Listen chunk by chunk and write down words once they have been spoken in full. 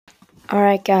All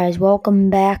right, guys, welcome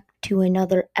back to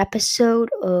another episode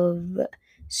of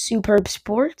Superb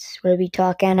Sports, where we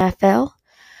talk NFL.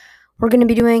 We're going to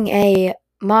be doing a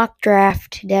mock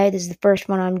draft today. This is the first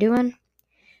one I'm doing,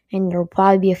 and there will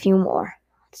probably be a few more.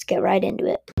 Let's get right into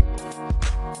it.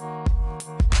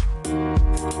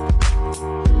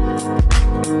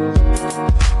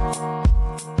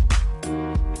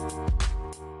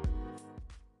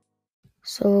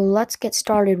 So let's get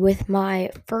started with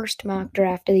my first mock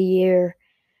draft of the year.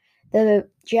 The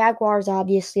Jaguars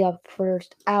obviously up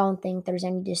first. I don't think there's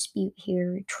any dispute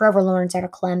here. Trevor Lawrence out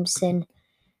of Clemson.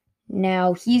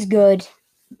 Now, he's good.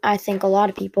 I think a lot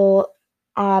of people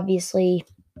obviously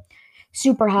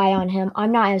super high on him.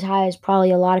 I'm not as high as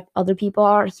probably a lot of other people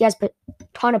are. He has a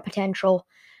ton of potential,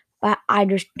 but I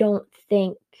just don't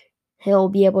think he'll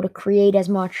be able to create as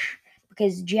much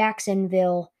because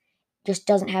Jacksonville just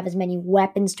doesn't have as many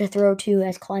weapons to throw to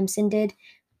as Clemson did.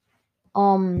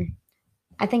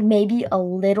 I think maybe a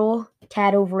little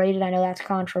tad overrated. I know that's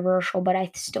controversial, but I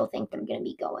still think they're going to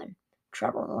be going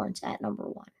Trevor Lawrence at number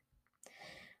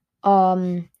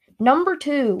one. Number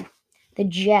two, the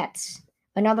Jets.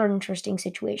 Another interesting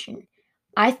situation.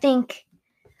 I think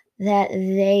that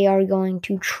they are going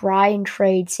to try and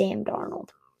trade Sam Darnold.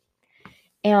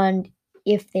 And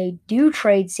if they do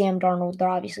trade Sam Darnold, they're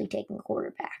obviously taking a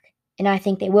quarterback. And I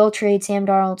think they will trade Sam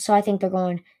Darnold, so I think they're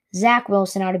going Zach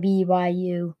Wilson out of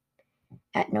BYU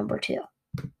at number two.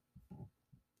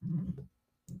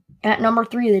 At number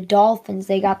three, the Dolphins.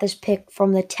 They got this pick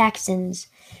from the Texans,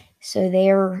 so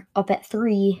they're up at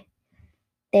three.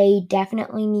 They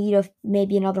definitely need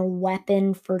maybe another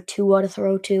weapon for Tua to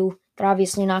throw to. They're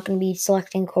obviously not going to be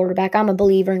selecting quarterback. I'm a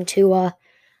believer in Tua.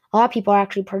 A lot of people are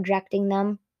actually projecting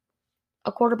them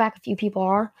a quarterback. A few people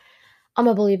are. I'm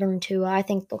a believer in Tua. I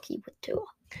think they'll keep with Tua.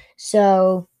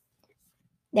 So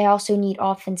they also need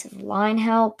offensive line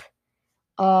help.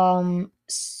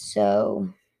 So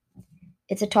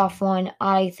it's a tough one.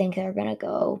 I think they're going to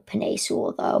go Penei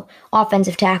Sewell, though.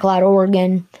 Offensive tackle out of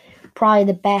Oregon. Probably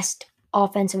the best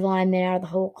offensive lineman out of the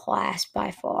whole class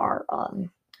by far.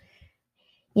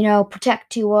 Protect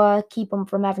Tua, keep him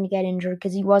from having to get injured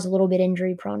because he was a little bit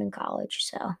injury prone in college.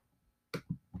 So,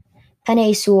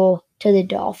 Penei Sewell to the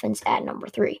Dolphins at number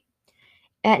three.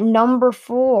 At number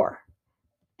four,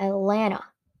 Atlanta.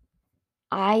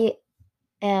 I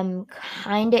am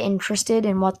kind of interested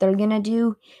in what they're gonna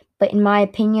do, but in my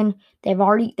opinion, they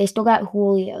still got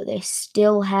Julio. They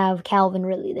still have Calvin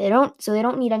Ridley. They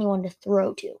don't need anyone to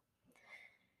throw to.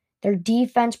 Their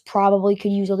defense probably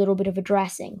could use a little bit of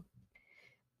addressing,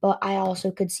 but I also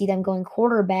could see them going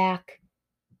quarterback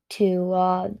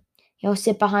to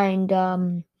sit behind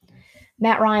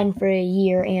Matt Ryan for a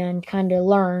year and kind of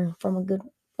learn from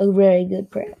a very good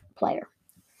player.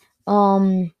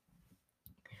 I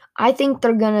think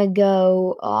they're gonna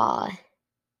go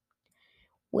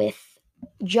with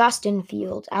Justin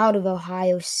Fields out of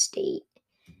Ohio State.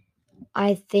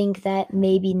 I think that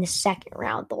maybe in the second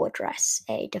round they'll address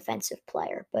a defensive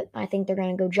player, but I think they're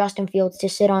going to go Justin Fields to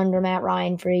sit under Matt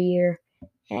Ryan for a year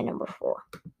at number four.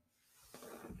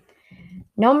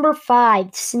 Number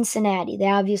five, Cincinnati. They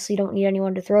obviously don't need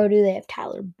anyone to throw to. They have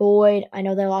Tyler Boyd. I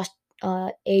know they lost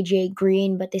A.J.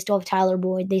 Green, but they still have Tyler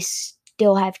Boyd. They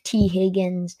still have T.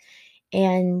 Higgins,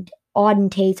 and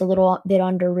Auden Tate's a little bit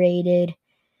underrated.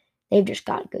 They've just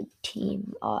got a good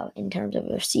team in terms of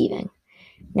receiving.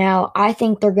 Now, I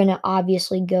think they're going to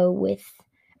obviously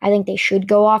I think they should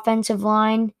go offensive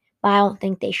line, but I don't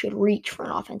think they should reach for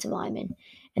an offensive lineman.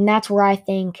 And that's where I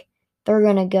think they're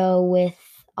going to go with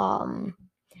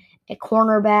a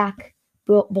cornerback,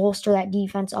 bolster that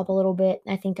defense up a little bit.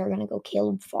 I think they're going to go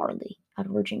Caleb Farley out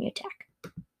of Virginia Tech.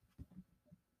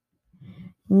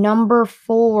 Number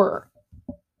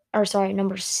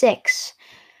six.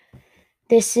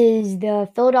 This is the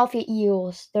Philadelphia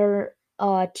Eagles. They're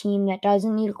a team that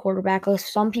doesn't need a quarterback.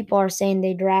 Some people are saying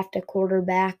they draft a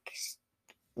quarterback.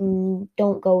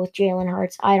 Don't go with Jalen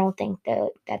Hurts. I don't think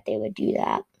that they would do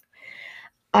that.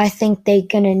 I think they're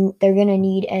gonna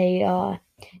need a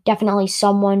definitely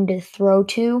someone to throw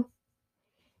to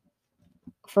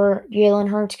for Jalen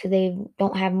Hurts because they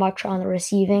don't have much on the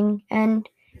receiving end,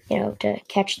 to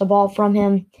catch the ball from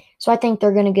him. So I think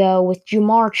they're gonna go with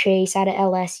Ja'Marr Chase out of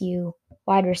LSU,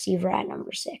 wide receiver at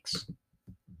number six.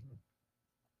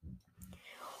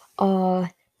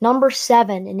 Number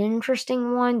seven, an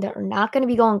interesting one. They're not going to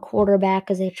be going quarterback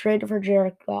because they traded for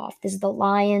Jared Goff. This is the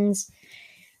Lions.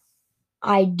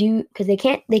 Because they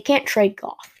can't trade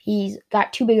Goff. He's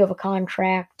got too big of a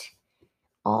contract.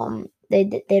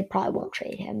 They probably won't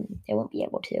trade him. They won't be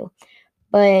able to.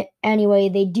 But anyway,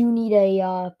 they do need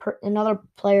another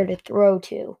player to throw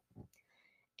to.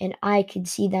 and I could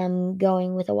see them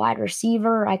going with a wide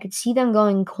receiver. I could see them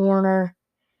going corner,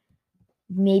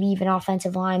 maybe even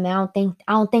offensive lineman.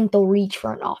 I don't think they'll reach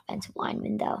for an offensive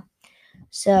lineman though.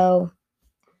 So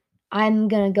I'm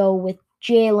gonna go with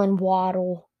Jalen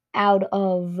Waddle out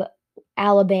of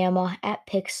Alabama at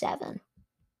pick 7.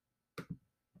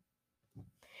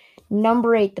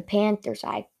 Number 8, the Panthers.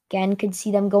 I again could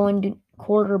see them going to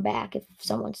quarterback if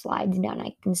someone slides down.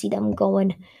 I can see them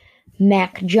going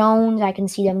Mac Jones. I can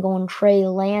see them going Trey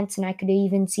Lance, and I could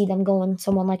even see them going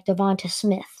someone like Devonta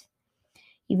Smith.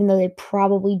 Even though they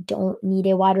probably don't need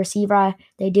a wide receiver,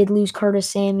 they did lose Curtis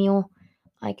Samuel.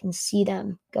 I can see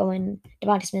them going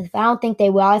Devonta Smith. But I don't think they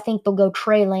will. I think they'll go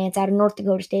Trey Lance out of North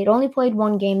Dakota State. Only played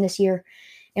one game this year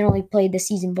and only played the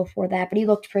season before that, but he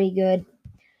looked pretty good.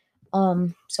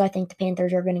 So I think the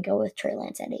Panthers are going to go with Trey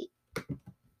Lance at 8.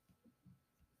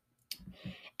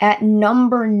 At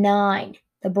number 9,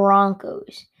 the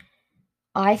Broncos.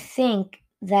 I think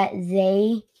that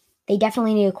they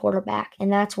definitely need a quarterback,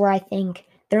 and that's where I think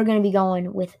they're going to be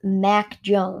going with Mac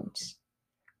Jones,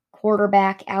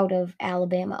 quarterback out of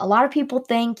Alabama. A lot of people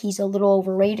think he's a little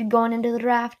overrated going into the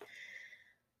draft.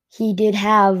 He did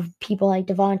have people like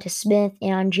Devonta Smith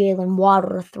and Jalen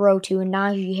Waddle to throw to, and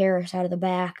Najee Harris out of the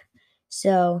back.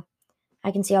 So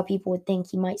I can see how people would think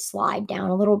he might slide down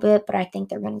a little bit, but I think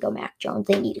they're going to go Mac Jones.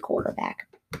 They need a quarterback.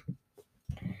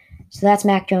 So that's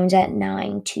Mac Jones at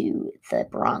 9 to the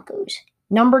Broncos.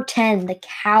 Number 10, the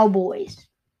Cowboys.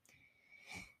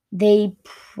 They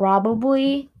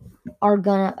probably are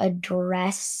going to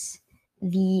address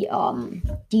the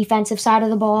defensive side of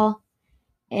the ball,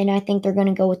 and I think they're going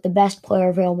to go with the best player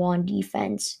available on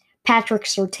defense, Patrick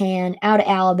Surtain out of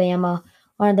Alabama,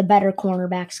 one of the better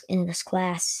cornerbacks in this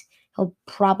class. He'll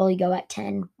probably go at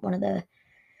 10.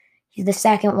 He's the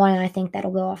second one, and I think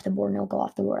that'll go off the board, and he'll go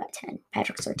off the board at 10.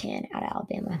 Patrick Surtain out of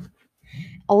Alabama.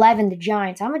 11, the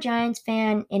Giants. I'm a Giants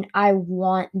fan, and I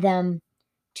want them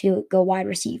to go wide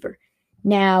receiver.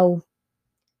 Now,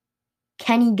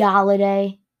 Kenny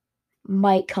Golladay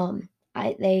might come.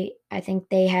 I think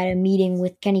they had a meeting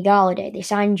with Kenny Golladay. They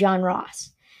signed John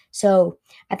Ross. So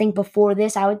I think before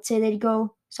this, I would say they'd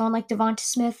go someone like Devonta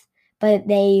Smith, but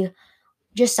they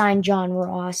just signed John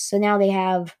Ross. So now they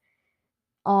have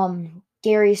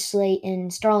Darius Slayton,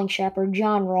 Sterling Shepard,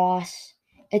 John Ross.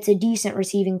 It's a decent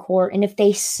receiving core. And if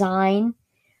they sign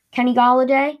Kenny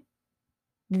Golladay,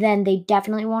 then they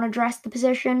definitely want to address the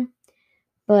position.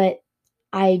 But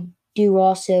I do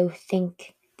also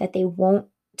think that they won't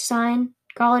sign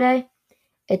Golladay.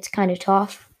 It's kind of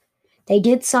tough. They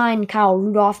did sign Kyle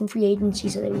Rudolph in free agency,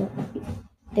 so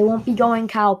they won't be going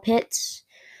Kyle Pitts.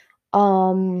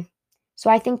 So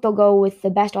I think they'll go with the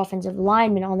best offensive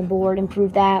lineman on the board and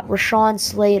prove that. Rashawn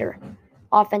Slater,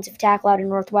 offensive tackle out of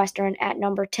Northwestern at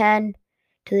number 10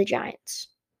 to the Giants.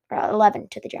 11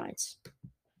 to the Giants.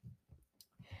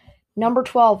 Number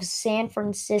 12, San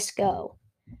Francisco.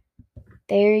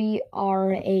 They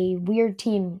are a weird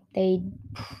team. They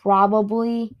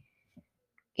probably,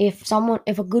 if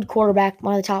a good quarterback,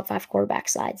 one of the top 5 quarterbacks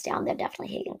slides down, they're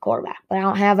definitely taking a quarterback. But I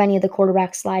don't have any of the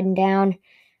quarterbacks sliding down.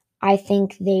 I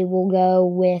think they will go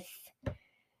with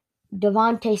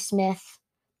Devonta Smith,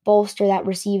 bolster that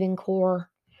receiving core.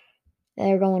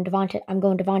 I'm going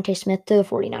Devonta Smith to the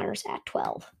 49ers at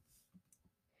 12.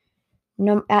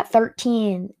 At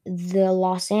 13, the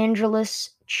Los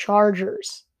Angeles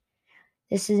Chargers.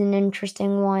 This is an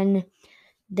interesting one.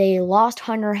 They lost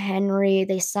Hunter Henry.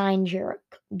 They signed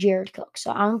Jared Cook.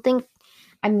 So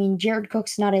Jared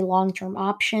Cook's not a long-term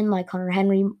option like Hunter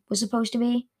Henry was supposed to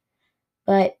be.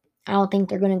 But I don't think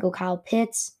they're going to go Kyle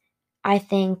Pitts. I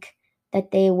think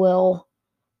that they will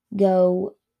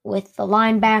go with the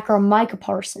linebacker Micah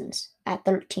Parsons at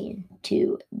 13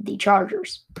 to the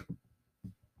Chargers.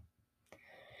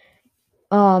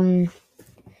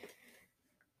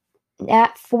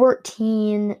 At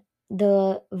 14,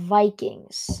 the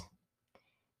Vikings.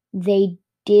 They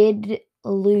did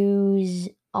lose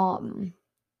Kyle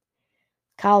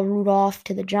Rudolph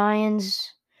to the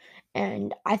Giants,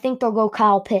 and I think they'll go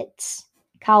Kyle Pitts.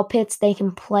 Kyle Pitts, they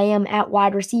can play him at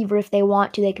wide receiver if they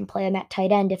want to. They can play him at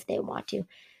tight end if they want to.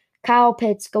 Kyle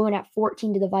Pitts going at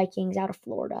 14 to the Vikings out of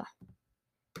Florida.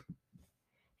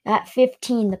 At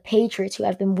 15, the Patriots, who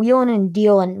have been wheeling and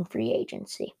dealing in free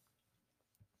agency.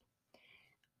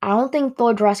 I don't think they'll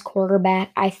address quarterback.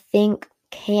 I think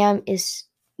Cam is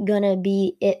going to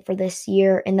be it for this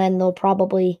year, and then they'll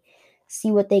probably see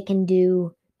what they can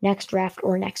do next draft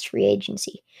or next free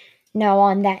agency. Now,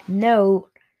 on that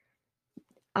note,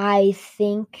 I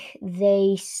think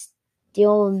they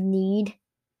still need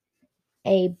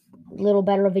a little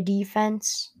better of a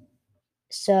defense.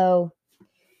 So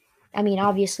I mean,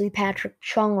 obviously Patrick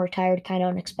Chung retired kind of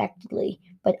unexpectedly,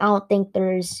 but I don't think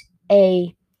there's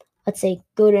a, let's say,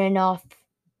 good enough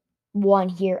one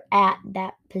here at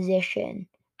that position.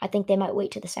 I think they might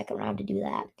wait to the second round to do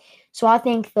that. So I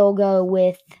think they'll go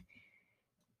with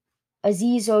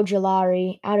Azeez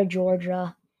Ojulari out of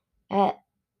Georgia at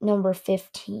number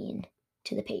 15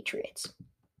 to the Patriots.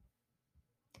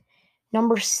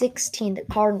 Number 16, the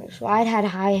Cardinals. So I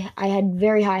had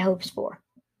very high hopes for,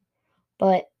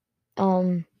 but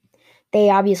they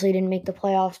obviously didn't make the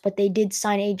playoffs. But they did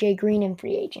sign AJ Green in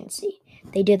free agency.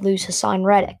 They did lose Hassan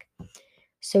Reddick,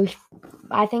 so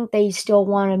I think they still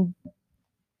want to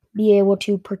be able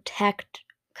to protect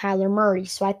Kyler Murray.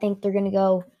 So I think they're going to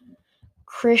go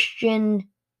Christian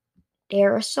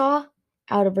Darrisaw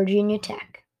out of Virginia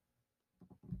Tech.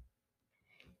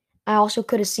 I also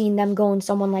could have seen them going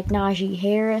someone like Najee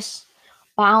Harris,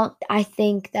 but I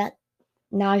think that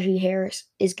Najee Harris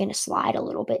is going to slide a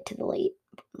little bit to the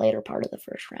later part of the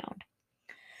first round.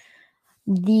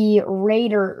 The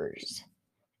Raiders,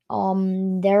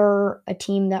 they're a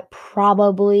team that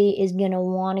probably is going to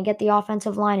want to get the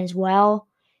offensive line as well.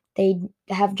 They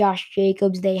have Josh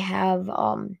Jacobs. They have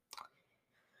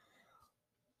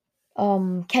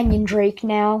Kenyon Drake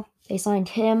now. They signed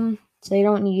him, so they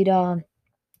don't need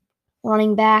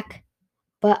running back.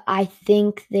 But I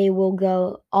think they will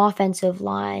go offensive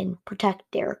line, protect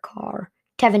Derek Carr.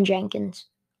 Tevin Jenkins,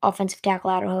 offensive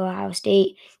tackle out of Ohio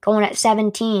State, going at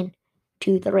 17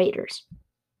 to the Raiders.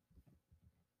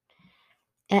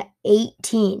 At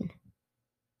 18,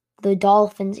 the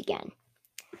Dolphins again.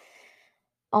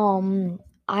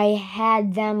 I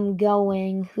had them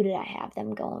going. Who did I have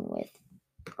them going with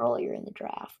earlier in the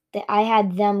draft? I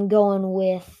had them going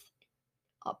with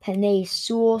Penei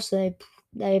Sewell, so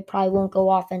they probably won't go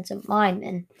offensive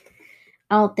lineman.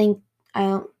 I think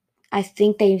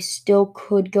they still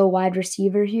could go wide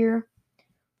receiver here,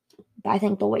 but I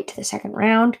think they'll wait to the second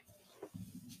round.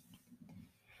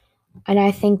 And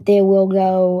I think they will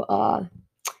go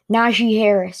Najee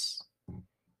Harris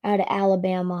out of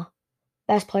Alabama.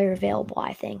 Best player available,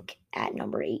 I think, at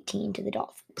number 18 to the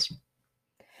Dolphins.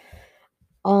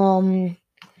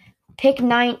 Pick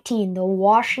 19, the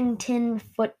Washington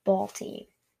football team.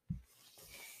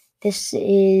 This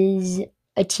is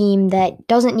a team that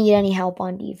doesn't need any help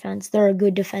on defense. They're a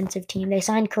good defensive team. They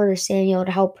signed Curtis Samuel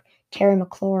to help Terry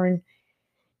McLaurin.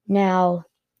 Now,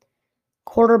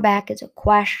 quarterback is a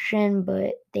question,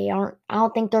 but I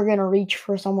don't think they're going to reach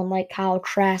for someone like Kyle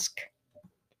Trask.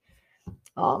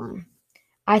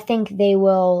 I think they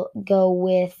will go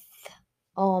with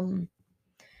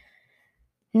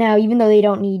now, even though they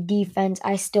don't need defense,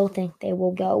 I still think they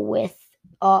will go with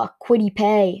Kwity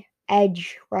Paye,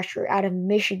 edge rusher out of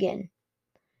Michigan,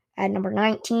 at number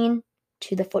 19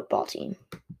 to the football team.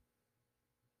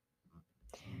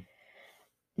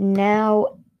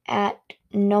 Now at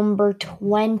number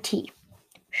 20,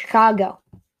 Chicago.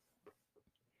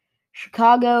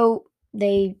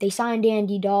 They signed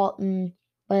Andy Dalton,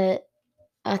 but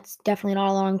that's definitely not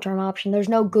a long-term option. There's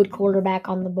no good quarterback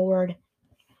on the board.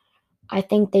 I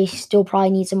think they still probably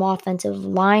need some offensive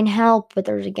line help, but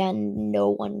there's, again, no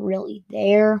one really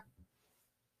there.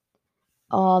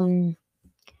 Wide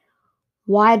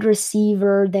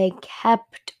receiver, they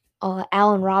kept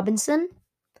Allen Robinson,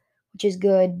 which is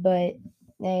good, but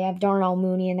they have Darnell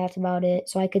Mooney, and that's about it.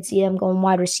 So I could see them going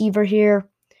wide receiver here.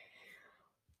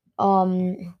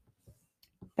 But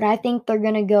I think they're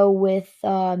going to go with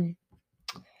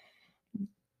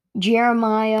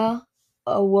Jeremiah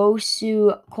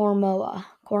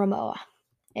Owusu-Koramoah,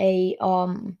 a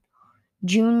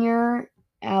junior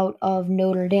out of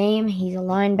Notre Dame. He's a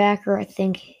linebacker. I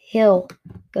think he'll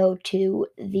go to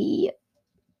the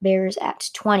Bears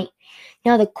at 20.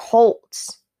 Now the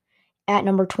Colts at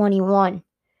number 21.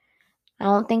 I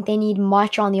don't think they need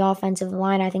much on the offensive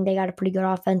line. I think they got a pretty good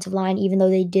offensive line, even though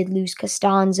they did lose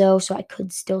Costanzo, so I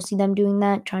could still see them doing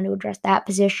that, trying to address that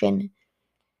position.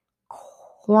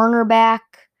 Cornerback,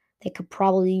 they could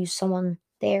probably use someone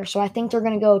there. So I think they're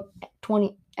going to go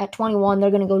at 21, they're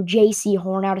going to go J.C.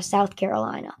 Horn out of South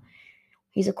Carolina.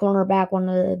 He's a cornerback, one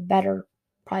of the better,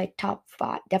 probably top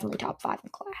 5, definitely top 5 in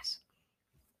class.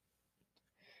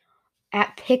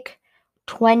 At pick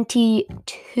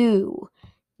 22,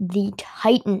 the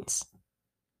Titans.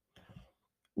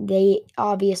 They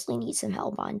obviously need some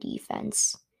help on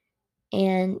defense,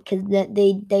 and because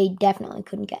they definitely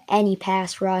couldn't get any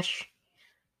pass rush.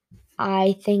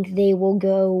 I think they will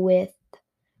go with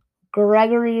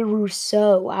Gregory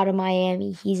Rousseau out of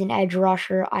Miami. He's an edge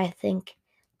rusher. I think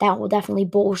that will definitely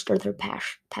bolster their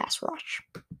pass rush.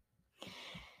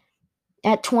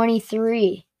 At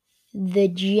 23, the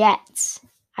Jets.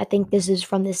 I think this is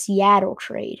from the Seattle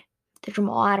trade, the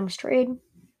Jamal Adams trade.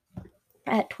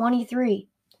 At 23,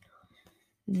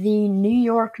 the New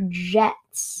York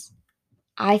Jets.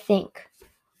 I think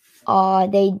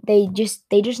they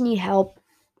just need help.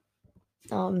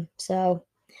 So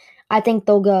I think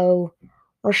they'll go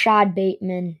Rashad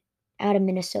Bateman out of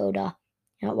Minnesota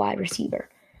at wide receiver.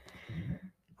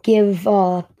 Give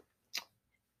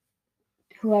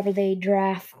whoever they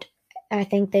draft. I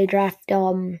think they draft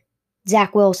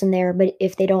Zach Wilson there, but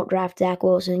if they don't draft Zach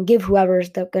Wilson, give whoever's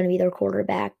going to be their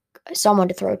quarterback someone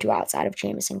to throw to outside of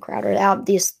Jamison Crowder.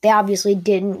 They obviously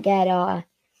didn't get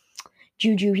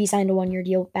Juju. He signed a 1-year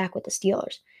deal back with the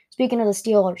Steelers. Speaking of the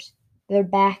Steelers, they're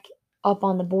back up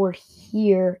on the board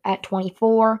here at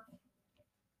 24.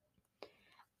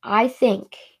 I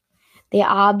think they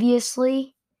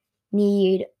obviously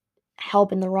need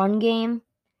help in the run game,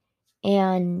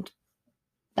 and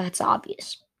that's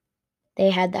obvious. They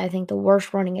had, I think, the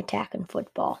worst running attack in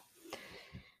football,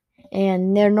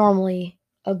 and they're normally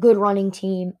a good running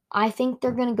team. I think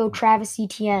they're going to go Travis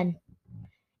Etienne.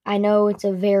 I know it's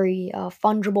a very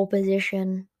fungible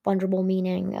position, fungible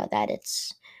meaning that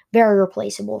it's very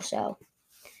replaceable, so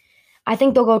I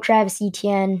think they'll go Travis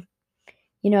Etienne,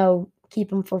 keep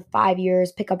him for 5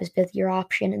 years, pick up his 5th-year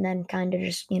option, and then kind of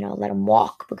just, let him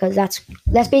walk, because that's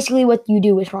basically what you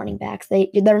do with running backs.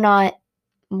 They're not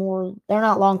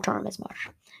long-term as much.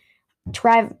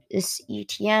 Travis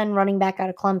Etienne, running back out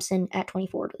of Clemson at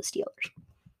 24 to the Steelers.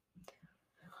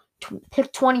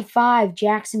 Pick 25,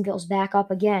 Jacksonville's back up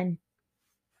again.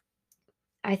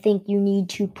 I think you need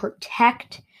to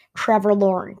protect Trevor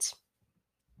Lawrence.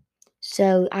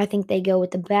 So I think they go with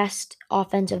the best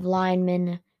offensive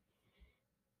lineman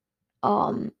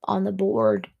on the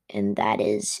board, and that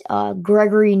is Samuel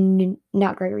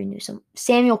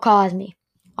Cosmi,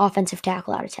 offensive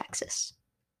tackle out of Texas.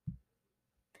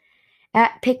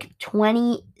 At pick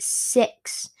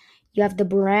 26, you have the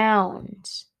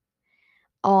Browns.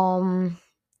 They're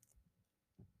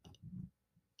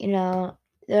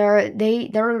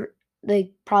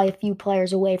probably a few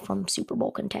players away from Super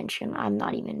Bowl contention. I'm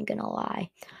not even gonna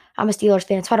lie. I'm a Steelers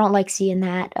fan, so I don't like seeing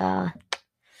that.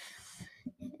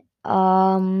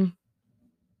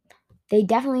 They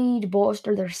definitely need to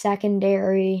bolster their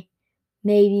secondary,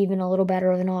 maybe even a little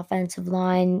better of an offensive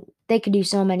line. They could do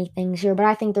so many things here, but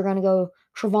I think they're going to go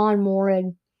Trevon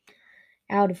Moehrig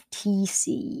out of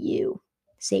TCU,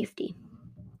 safety,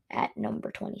 at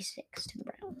number 26 to the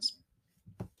Browns.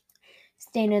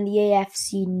 Staying in the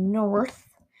AFC North,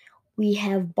 we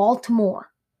have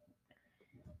Baltimore.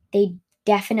 They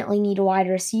definitely need a wide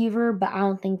receiver, but I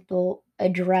don't think they'll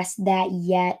address that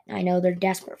yet. I know they're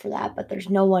desperate for that, but there's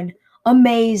no one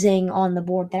amazing on the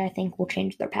board that I think will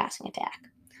change their passing attack.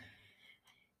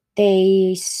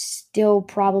 They still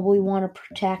probably want to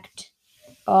protect.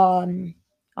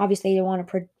 Obviously, they want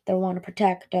to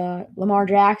protect Lamar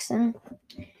Jackson.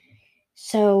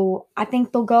 So I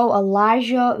think they'll go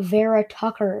Elijah Vera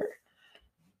Tucker.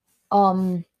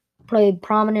 Played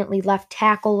prominently left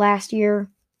tackle last year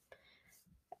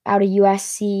out of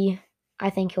USC. I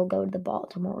think he'll go to the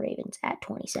Baltimore Ravens at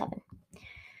 27.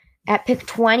 At pick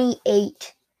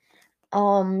 28,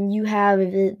 you have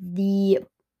the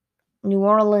New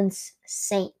Orleans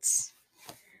Saints.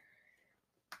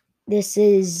 This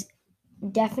is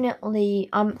definitely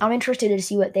I'm interested to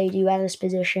see what they do at this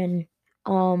position.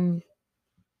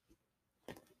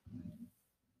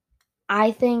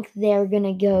 I think they're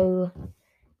gonna go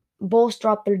bolster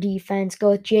up their defense, go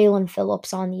with Jalen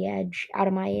Phillips on the edge out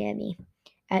of Miami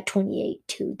at 28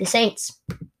 to the Saints.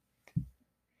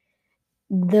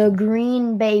 The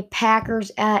Green Bay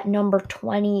Packers at number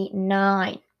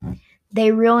 29.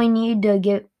 They really need to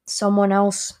get someone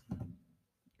else.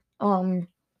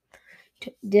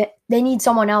 They need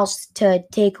someone else to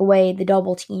take away the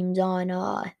double teams on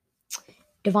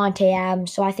Devontae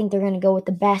Adams. So I think they're going to go with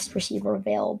the best receiver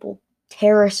available,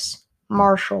 Terrace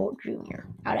Marshall Jr.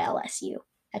 out of LSU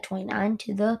at 29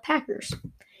 to the Packers.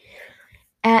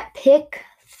 At pick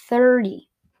 30,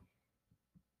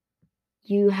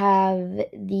 you have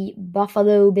the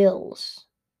Buffalo Bills.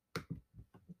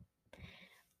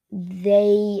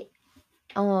 They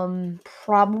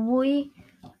probably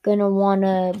gonna want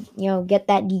to get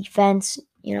that defense,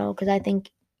 because I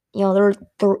think they're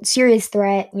serious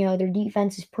threat. Their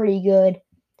defense is pretty good.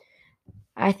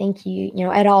 I think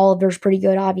Ed Oliver's pretty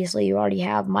good. Obviously, you already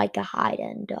have Micah Hyde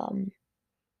and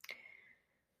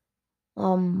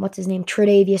what's his name,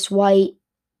 Tre'Davious White.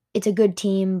 It's a good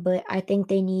team, but I think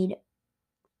they need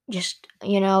just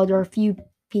they're a few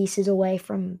pieces away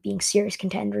from being serious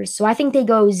contenders. So I think they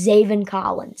go Zaven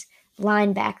Collins,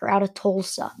 linebacker out of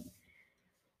Tulsa,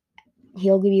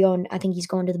 I think he's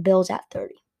going to the Bills at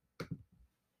 30.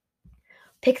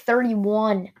 Pick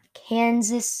 31,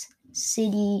 Kansas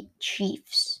City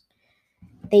Chiefs.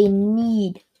 They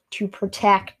need to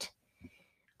protect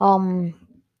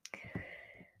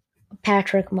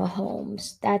Patrick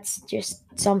Mahomes. That's just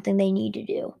something they need to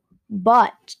do.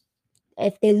 But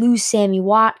if they lose Sammy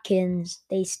Watkins,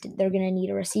 they're going to need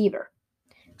a receiver.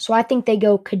 So I think they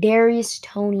go Kadarius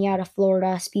Toney out of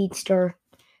Florida, speedster.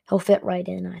 He'll fit right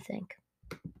in, I think.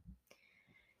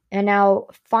 And now,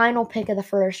 final pick of the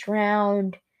first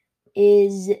round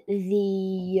is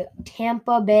the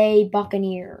Tampa Bay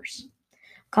Buccaneers.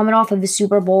 Coming off of a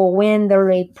Super Bowl win,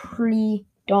 they're a pretty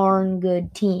darn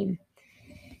good team.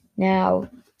 Now,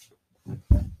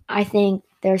 I think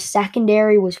their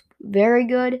secondary was very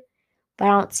good, but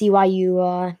I don't see why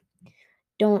you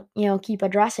don't keep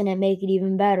addressing it, make it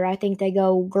even better. I think they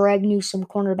go Greg Newsome,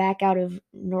 cornerback out of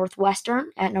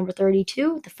Northwestern at number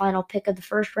 32, the final pick of the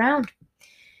first round.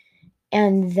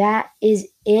 And that is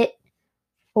it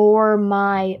for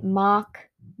my mock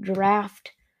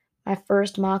draft, my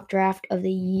first mock draft of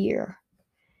the year.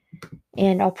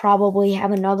 And I'll probably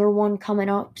have another one coming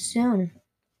up soon.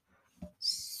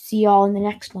 See y'all in the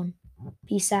next one.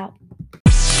 Peace out.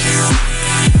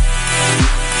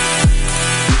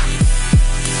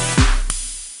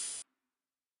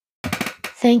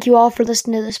 Thank you all for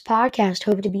listening to this podcast.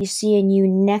 Hope to be seeing you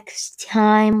next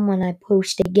time when I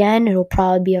post again. It'll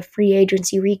probably be a free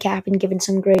agency recap and giving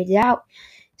some grades out.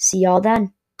 See y'all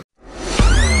then.